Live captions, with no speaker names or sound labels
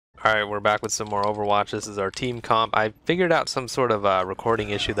Alright, we're back with some more Overwatch. This is our team comp. I figured out some sort of recording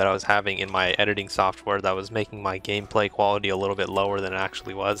issue that I was having in my editing software that was making my gameplay quality a little bit lower than it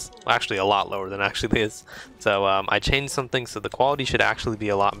actually was. Well, actually a lot lower than it actually is. So I changed something so the quality should actually be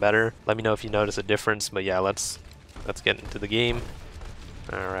a lot better. Let me know if you notice a difference, but yeah, let's get into the game.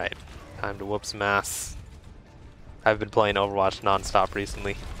 Alright, time to whoop some ass. I've been playing Overwatch non-stop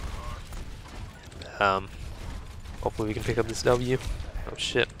recently. Hopefully we can pick up this W. Oh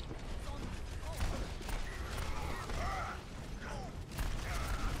shit.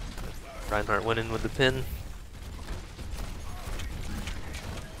 Reinhardt went in with the pin.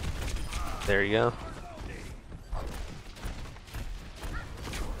 There you go.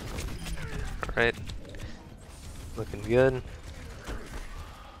 Alright. Looking good.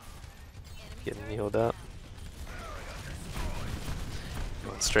 Getting healed up.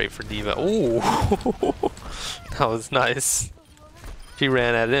 Going straight for D.Va. Ooh! That was nice. She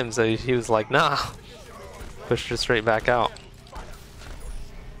ran at him, so he was like, nah. Pushed her straight back out.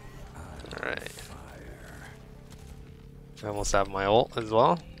 Alright. I almost have my ult as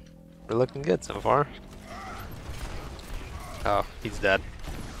well. We're looking good so far. Oh, he's dead.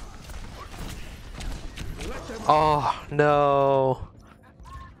 Oh, no.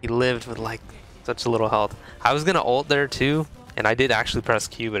 He lived with like such a little health. I was gonna ult there too, and I did actually press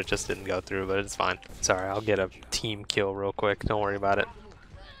Q, but it just didn't go through, but it's fine. Sorry, I'll get a team kill real quick. Don't worry about it.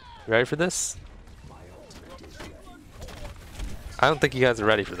 You ready for this? I don't think you guys are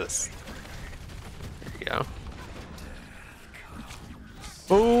ready for this. There you go.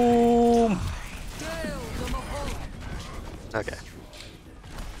 Boom! Okay.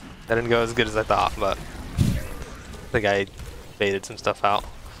 That didn't go as good as I thought, but I think I baited some stuff out.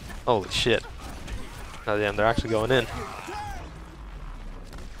 Holy shit. Oh damn, they're actually going in.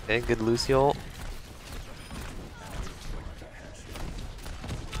 Okay, good Lucy ult.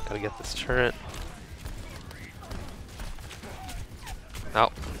 Gotta get this turret. Oh.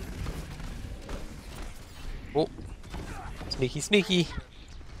 Oh. Sneaky, sneaky.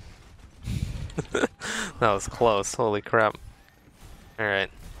 That was close. Holy crap.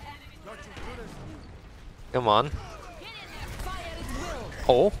 Alright. Come on.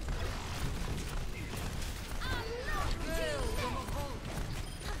 Oh.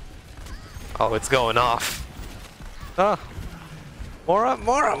 Oh, it's going off. Ah. More up,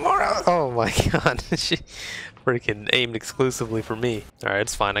 more up, more up. Oh my god. She freaking aimed exclusively for me. Alright,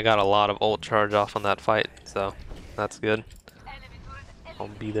 it's fine. I got a lot of ult charge off on that fight, so that's good. I'll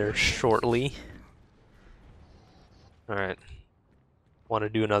be there shortly. Alright. Want to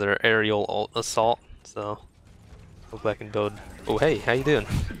do another aerial ult assault, so hope I can build. Oh hey, how you doing?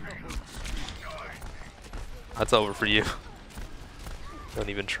 That's over for you. Don't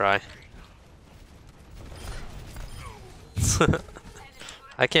even try.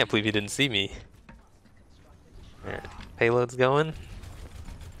 I can't believe he didn't see me. Alright, payload's going.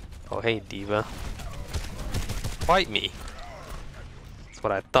 Oh hey D.Va. Fight me. That's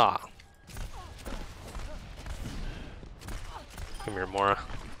what I thought. Come here, Mora.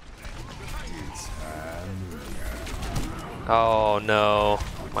 Oh no,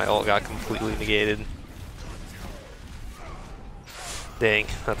 my ult got completely negated. Dang,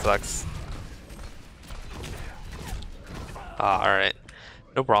 that sucks. Ah, alright.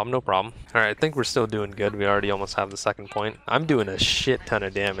 No problem, no problem. Alright, I think we're still doing good. We already almost have the second point. I'm doing a shit ton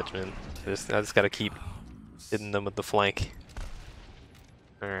of damage, man. I just gotta keep hitting them with the flank.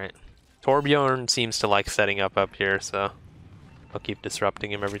 Alright. Torbjorn seems to like setting up here, so I'll keep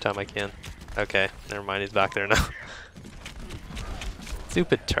disrupting him every time I can. Okay, never mind, he's back there now.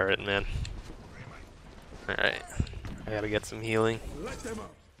 Stupid turret, man. Alright. I gotta get some healing.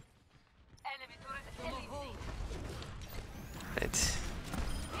 Right.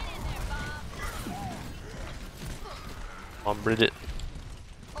 Come on, Bridget.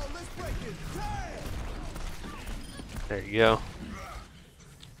 There you go.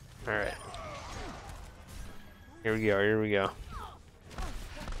 Alright. Here we go, here we go.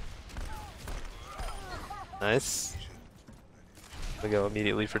 Nice. We go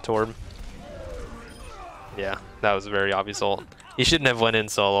immediately for Torb. Yeah, that was a very obvious ult. He shouldn't have went in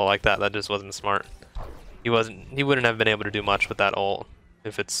solo like that. That just wasn't smart. He wouldn't have been able to do much with that ult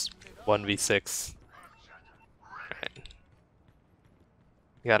if it's 1v6. Alright.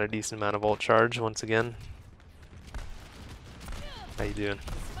 Got a decent amount of ult charge once again. How you doing?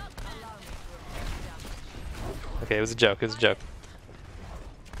 Okay, it was a joke, it was a joke.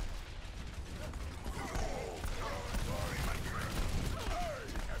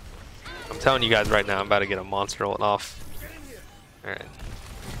 I'm telling you guys right now, I'm about to get a monster ult off. Alright.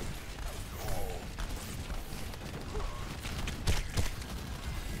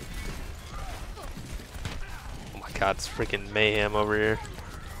 God, it's freaking mayhem over here.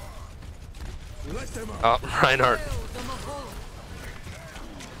 Oh, Reinhardt.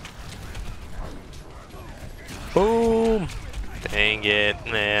 Boom! Dang it,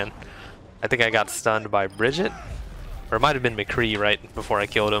 man. I think I got stunned by Bridget. Or it might have been McCree right before I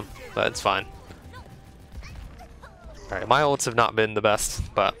killed him, but it's fine. Alright, my ults have not been the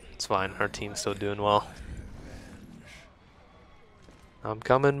best, but it's fine. Our team's still doing well. I'm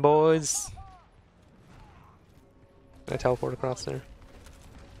coming, boys. Can I teleport across there?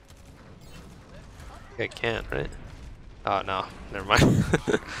 I can't, right? Oh, no. Never mind.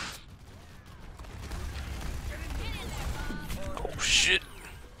 Oh, shit.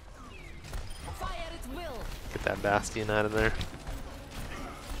 Get that Bastion out of there.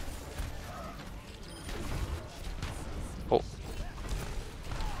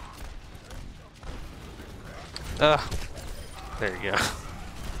 Oh. There you go.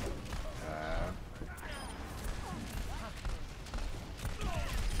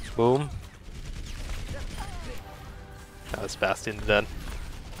 Boom. That was Bastion dead.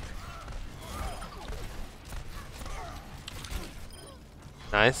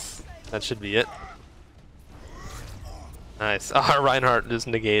 Nice. That should be it. Nice. Oh, Reinhardt just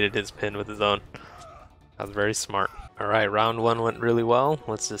negated his pin with his own. That was very smart. Alright, round one went really well.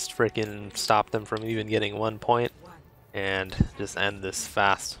 Let's just freaking stop them from even getting 1 point and just end this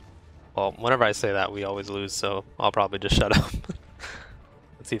fast. Well, whenever I say that, we always lose, so I'll probably just shut up.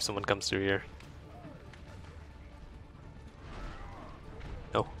 Let's see if someone comes through here.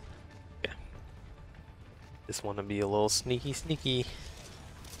 No. Okay. Just want to be a little sneaky sneaky.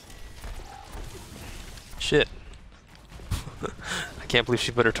 Shit. I can't believe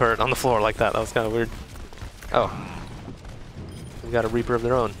she put her turret on the floor like that. That was kind of weird. Oh. We got a Reaper of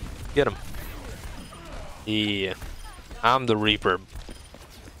their own. Get him. Yeah. I'm the Reaper.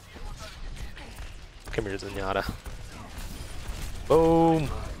 Come here, Zenyatta. Boom.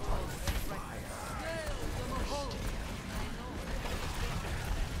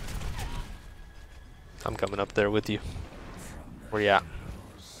 I'm coming up there with you. Where you at?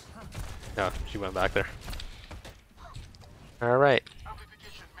 Oh, she went back there. Alright.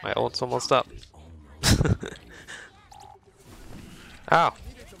 My ult's almost up. Ow.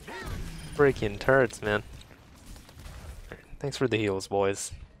 Freaking turrets, man. Thanks for the heals,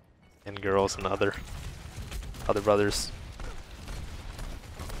 boys. And girls and other brothers.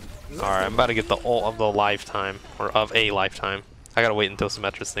 Alright, I'm about to get the ult of the lifetime. Or of a lifetime. I gotta wait until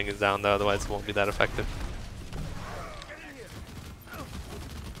Symmetra's thing is down though, otherwise it won't be that effective.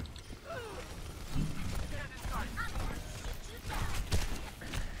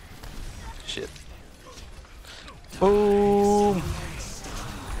 Shit. Boom!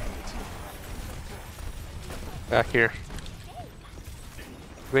 Back here.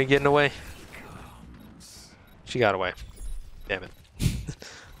 You ain't getting away. She got away. Damn it.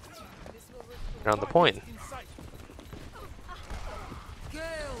 Around the point.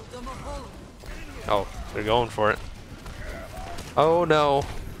 Oh, they're going for it. Oh no.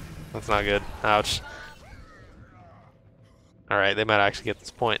 That's not good. Ouch. Alright, they might actually get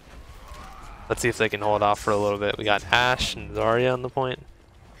this point. Let's see if they can hold off for a little bit. We got Ashe and Zarya on the point.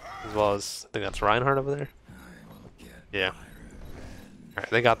 As well as, I think that's Reinhardt over there. Yeah.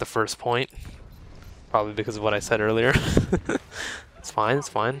 Alright, they got the first point. Probably because of what I said earlier. It's fine, it's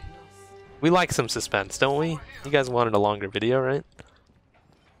fine. We like some suspense, don't we? You guys wanted a longer video, right?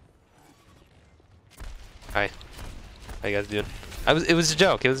 Hi. How you guys doing? It was a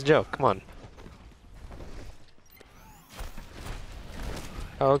joke, it was a joke, come on.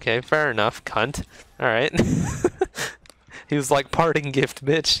 Okay, fair enough, cunt. Alright. He was like, parting gift,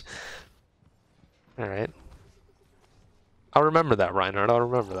 bitch. Alright. I'll remember that, Reinhardt, I'll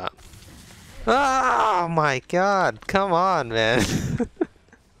remember that. Oh my god, come on, man.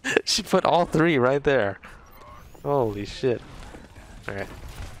 She put all three right there. Holy shit. Alright.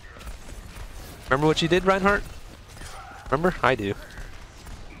 Remember what you did, Reinhardt? Remember? I do.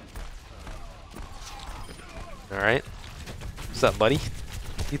 Alright. What's up, buddy?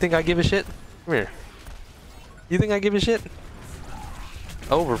 You think I give a shit? Come here. You think I give a shit?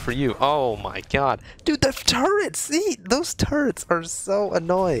 Over for you. Oh my god. Dude, the turrets! See? Those turrets are so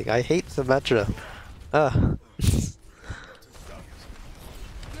annoying. I hate Symmetra.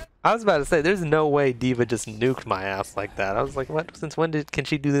 I was about to say, there's no way D.Va just nuked my ass like that. I was like, what? Since when can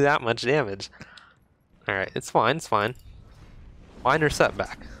she do that much damage? Alright, it's fine, it's fine. Minor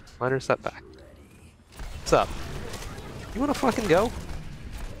setback. Minor setback. What's up? You wanna fucking go?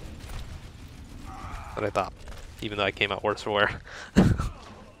 What I thought. Even though I came out worse for wear.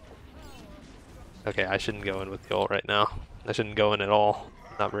 Okay, I shouldn't go in with the ult right now. I shouldn't go in at all.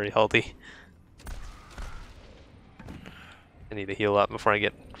 Not very healthy. I need to heal up before I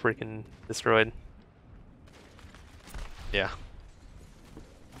get freaking destroyed. Yeah.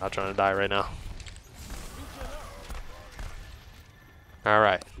 Not trying to die right now.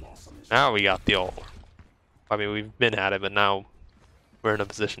 Alright. Now we got the ult. I mean, we've been at it, but now we're in a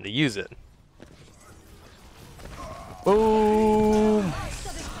position to use it. Boom!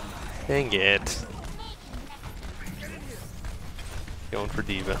 Dang it. Going for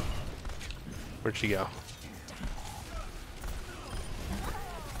D.Va. Where'd she go?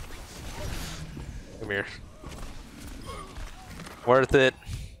 Come here. Worth it,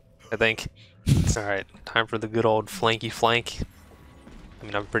 I think. Alright, time for the good old flanky flank. I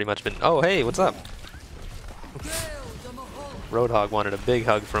mean, I've pretty much been... Oh, hey, what's up? Roadhog wanted a big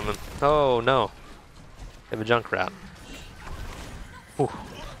hug from him. Oh, no. They have a junk rat. Whew.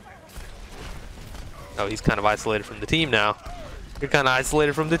 Oh, he's kind of isolated from the team now. You're kind of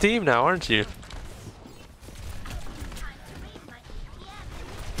isolated from the team now, aren't you?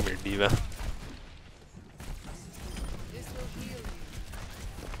 Come here, D.Va.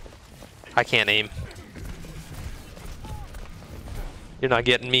 I can't aim. You're not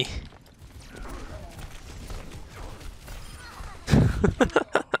getting me.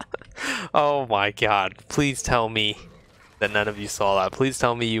 Oh my god. Please tell me that none of you saw that. Please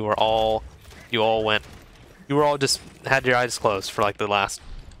tell me you were all just had your eyes closed for like the last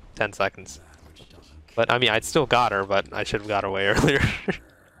 10 seconds. But I mean, I still got her, but I should have got her way earlier.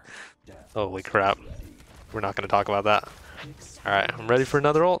 Holy crap. We're not going to talk about that. Alright, I'm ready for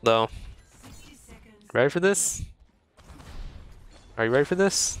another ult though. Ready for this? Are you ready for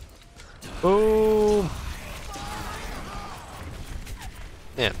this? Boom!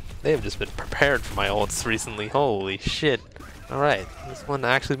 Man, they have just been prepared for my ults recently. Holy shit. Alright, this one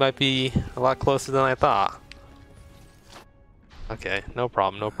actually might be a lot closer than I thought. Okay, no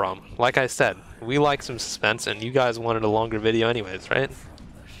problem, no problem. Like I said, we like some suspense, and you guys wanted a longer video anyways, right?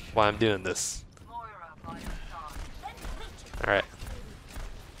 That's why I'm doing this. Alright.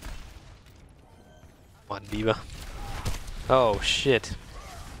 Come on, D.Va. Oh, shit.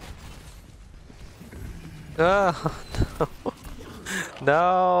 Oh, no.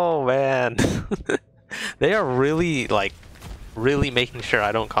 No, man. They are really, like, really making sure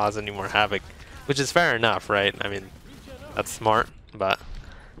I don't cause any more havoc. Which is fair enough, right? I mean, that's smart, but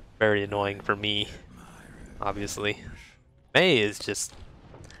very annoying for me, obviously. Mei is just...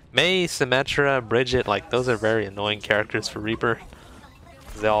 Mei, Symmetra, Bridget, like, those are very annoying characters for Reaper.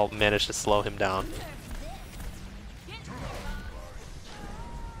 They all manage to slow him down.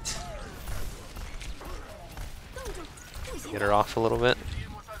 Get her off a little bit.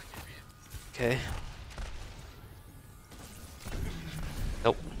 Okay.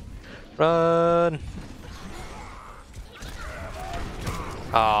 Nope. Run!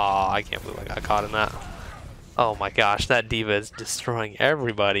 Oh, I can't believe I got caught in that. Oh my gosh, that D.Va is destroying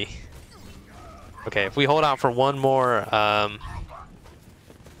everybody. Okay, if we hold out for one more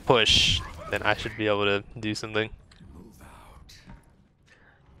push, then I should be able to do something.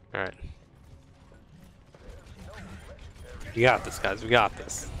 Alright. We got this, guys. We got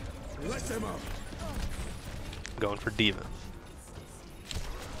this. Going for D.Va.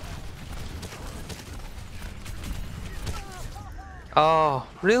 Oh,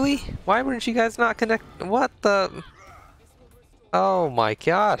 really? Why weren't you guys not connect? What the? Oh my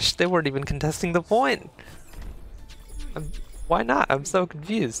gosh, they weren't even contesting the point. Why not? I'm so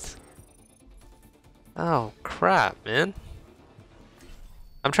confused. Oh crap, man.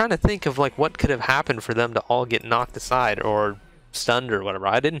 I'm trying to think of like what could have happened for them to all get knocked aside or stunned or whatever.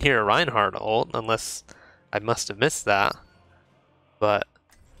 I didn't hear a Reinhardt ult unless I must have missed that. But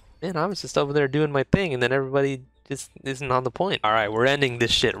man, I was just over there doing my thing and then everybody just isn't on the point. Alright, we're ending this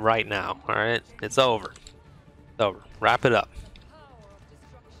shit right now. Alright? It's over. It's over. Wrap it up.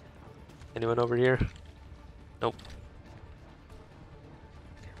 Anyone over here? Nope.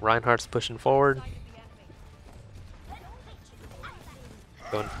 Reinhardt's pushing forward.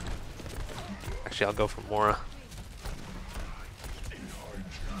 Going. Actually, I'll go for Mora.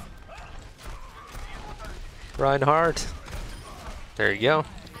 Reinhardt. There you go.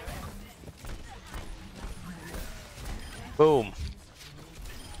 Boom.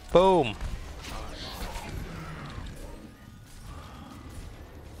 Boom.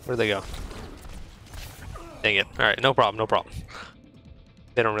 Where'd they go? Dang it. Alright, no problem, no problem.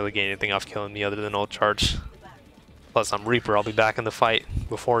 They don't really gain anything off killing me other than ult charge. Plus, I'm Reaper. I'll be back in the fight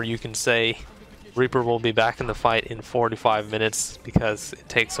before you can say Reaper will be back in the fight in 45 minutes because it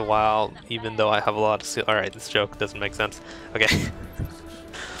takes a while, even though I have a lot of skill. Alright, this joke doesn't make sense. Okay.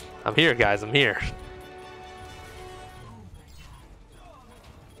 I'm here, guys. I'm here.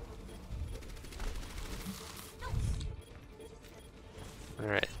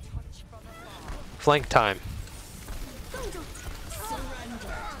 Alright. Flank time.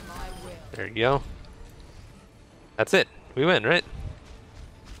 There you go. That's it. We win, right?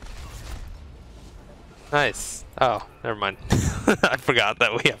 Nice. Oh, never mind. I forgot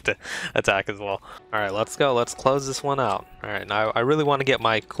that we have to attack as well. Alright, let's go. Let's close this one out. Alright, now I really want to get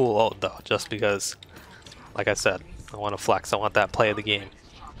my cool ult though, just because, like I said, I want to flex. I want that play of the game.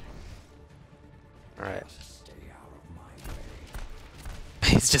 Alright.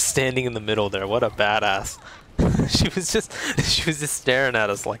 He's just standing in the middle there. What a badass. she was just staring at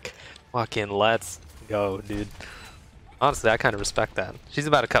us like, fucking let's go, dude. Honestly, I kind of respect that. She's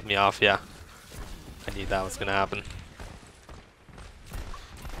about to cut me off, yeah. I knew that was gonna happen.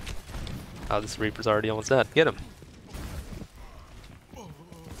 Oh, this Reaper's already almost dead. Get him.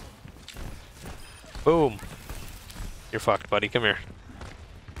 Boom. You're fucked, buddy. Come here.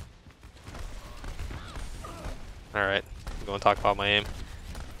 Alright. I'm going to talk about my aim.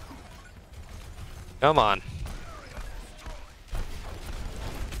 Come on.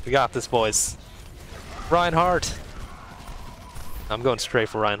 We got this, boys. Reinhardt. I'm going straight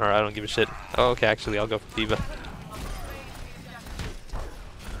for Reinhardt. I don't give a shit. Oh, okay, actually, I'll go for D.Va.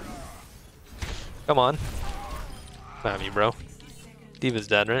 Come on. Come at me, bro. D.Va's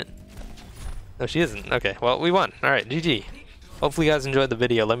dead, right? No, she isn't. Okay, well, we won. Alright, GG. Hopefully you guys enjoyed the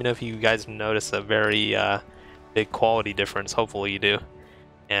video. Let me know if you guys notice a very big quality difference. Hopefully you do.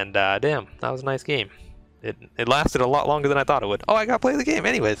 And damn, that was a nice game. It lasted a lot longer than I thought it would. Oh, I got to play the game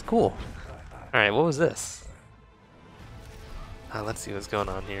anyways. Cool. Alright, what was this? Let's see what's going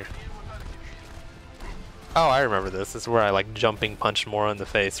on here. Oh, I remember this. This is where I like jumping punch more in the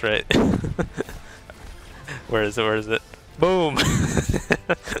face, right? Where is it? Where is it? Boom!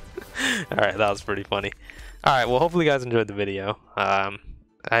 Alright, that was pretty funny. Alright, well, hopefully you guys enjoyed the video. I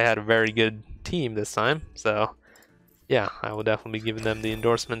had a very good team this time, so yeah, I will definitely be giving them the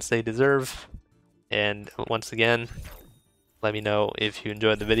endorsements they deserve. And once again, let me know if you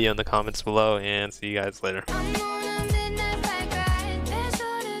enjoyed the video in the comments below, and see you guys later.